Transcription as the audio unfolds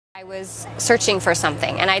I was searching for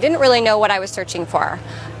something, and I didn't really know what I was searching for,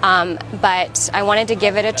 but I wanted to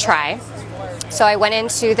give it a try. So I went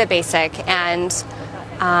into the basic, and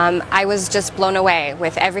I was just blown away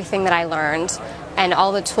with everything that I learned and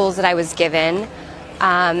all the tools that I was given,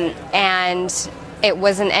 and it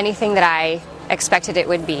wasn't anything that I expected it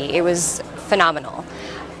would be. It was phenomenal.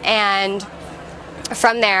 And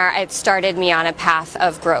from there, it started me on a path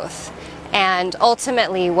of growth. And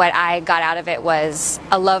ultimately, what I got out of it was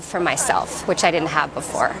a love for myself, which I didn't have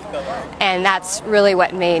before. And that's really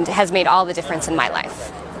what has made all the difference in my life.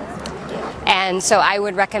 And so I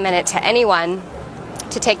would recommend it to anyone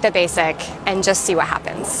to take the basic and just see what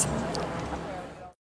happens.